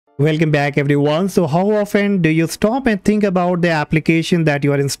Welcome back everyone. So how often do you stop and think about the application that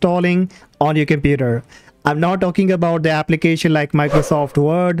you are installing on your computer? I'm not talking about the application like Microsoft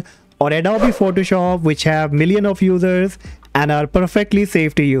Word or Adobe Photoshop, which have millions of users and are perfectly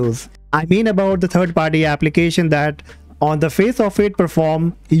safe to use. I mean about the third-party application that on the face of it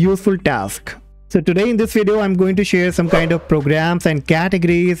perform useful tasks. So today in this video, I'm going to share some kind of programs and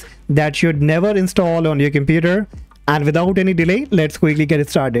categories that should never install on your computer. And without any delay, let's quickly get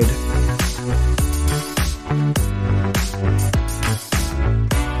started.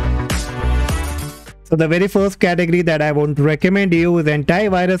 So the very first category that I want to recommend you is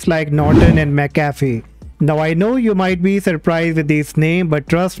antivirus like Norton and McAfee. Now I know you might be surprised with this name, but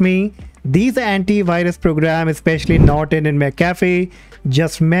trust me, these antivirus programs, especially Norton and McAfee,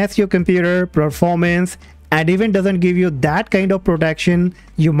 just mess your computer performance and even doesn't give you that kind of protection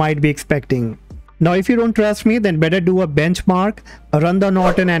you might be expecting. Now if you don't trust me, then better do a benchmark, run the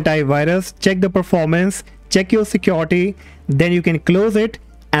Norton antivirus, check the performance, check your security, then you can close it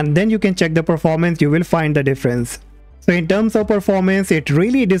and then you can check the performance. You will find the difference. So in terms of performance, it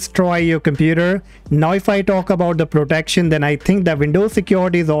really destroys your computer. Now if I talk about the protection, then I think the Windows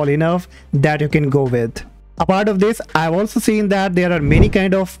security is all enough that you can go with. Apart of this, I've also seen that there are many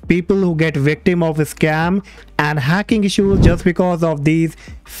kind of people who get victim of a scam and hacking issues just because of these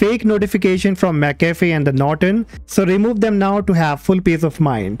fake notifications from McAfee and the Norton. So remove them now to have full peace of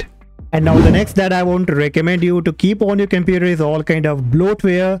mind. And now the next that I want to recommend you to keep on your computer is all kind of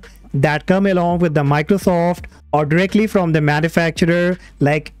bloatware that come along with the Microsoft or directly from the manufacturer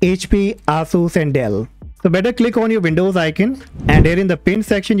like HP, Asus and Dell. So better click on your Windows icon and here in the pin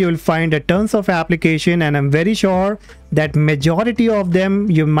section you will find a tons of application, and I'm very sure that majority of them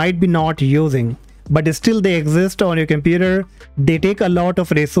you might be not using, but still they exist on your computer. They take a lot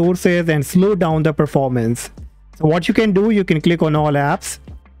of resources and slow down the performance. So what you can do, you can click on all apps,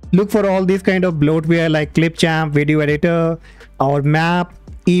 look for all these kind of bloatware like Clipchamp, video editor or map,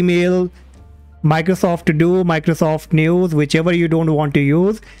 email, Microsoft To Do, Microsoft News, whichever you don't want to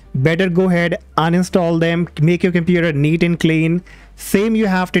use. Better go ahead, uninstall them, make your computer neat and clean. Same you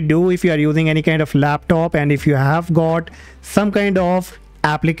have to do if you are using any kind of laptop, and if you have got some kind of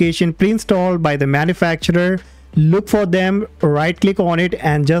application pre-installed by the manufacturer, look for them, right click on it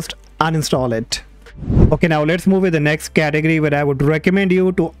and just uninstall it. Okay, now let's move with the next category where I would recommend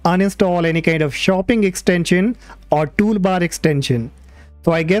you to uninstall any kind of shopping extension or toolbar extension.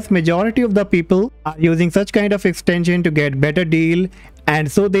 So I guess majority of the people are using such kind of extension to get better deal,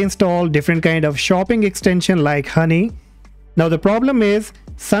 and so they install different kind of shopping extension like Honey. Now the problem is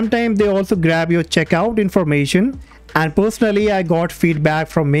sometimes they also grab your checkout information, and personally I got feedback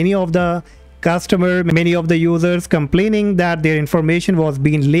from many of the customers, many of the users complaining that their information was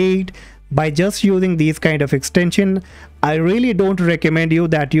being leaked by just using these kind of extension. I really don't recommend you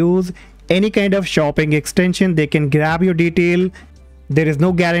that use any kind of shopping extension. They can grab your detail. There is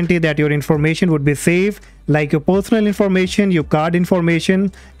no guarantee that your information would be safe, like your personal information, your card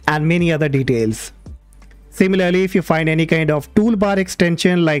information, and many other details. Similarly, if you find any kind of toolbar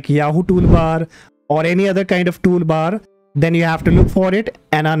extension like Yahoo Toolbar or any other kind of toolbar, then you have to look for it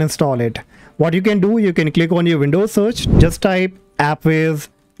and uninstall it. What you can do, you can click on your Windows search, just type appwiz.cpl,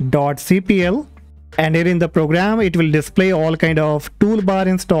 and here in the program, it will display all kind of toolbar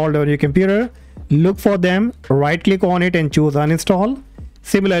installed on your computer. Look for them, right click on it and choose uninstall.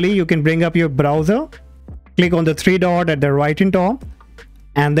 Similarly, you can bring up your browser, click on the three dot at the right in top,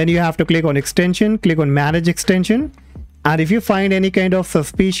 and then you have to click on extension, click on manage extension. And if you find any kind of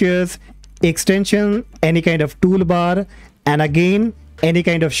suspicious extension, any kind of toolbar, and again any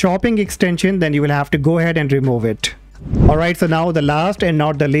kind of shopping extension, then you will have to go ahead and remove it. Alright, so now the last and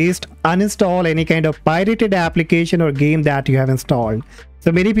not the least, uninstall any kind of pirated application or game that you have installed.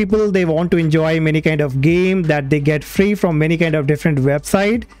 So many people, they want to enjoy many kind of game that they get free from many kind of different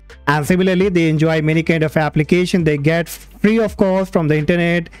website, and similarly they enjoy many kind of application they get free of course from the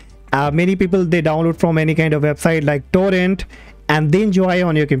internet. Many people, they download from any kind of website like torrent and they enjoy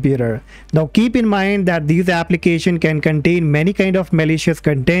on your computer. Now keep in mind that these applications can contain many kind of malicious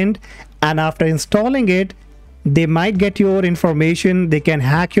content, and after installing it, they might get your information, they can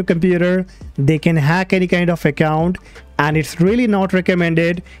hack your computer, they can hack any kind of account, and it's really not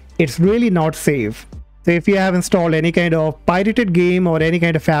recommended, it's really not safe. So if you have installed any kind of pirated game or any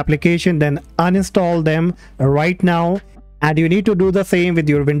kind of application, then uninstall them right now, and you need to do the same with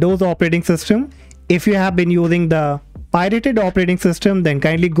your Windows operating system. If you have been using the pirated operating system, then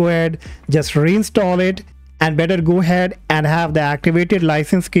kindly go ahead, just reinstall it, and better go ahead and have the activated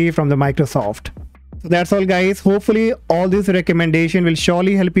license key from the Microsoft. So that's all guys. Hopefully all this recommendation will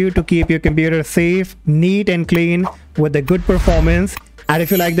surely help you to keep your computer safe, neat and clean with a good performance. And if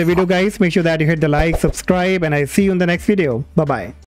you like the video guys, make sure that you hit the like, subscribe, and I see you in the next video. Bye bye.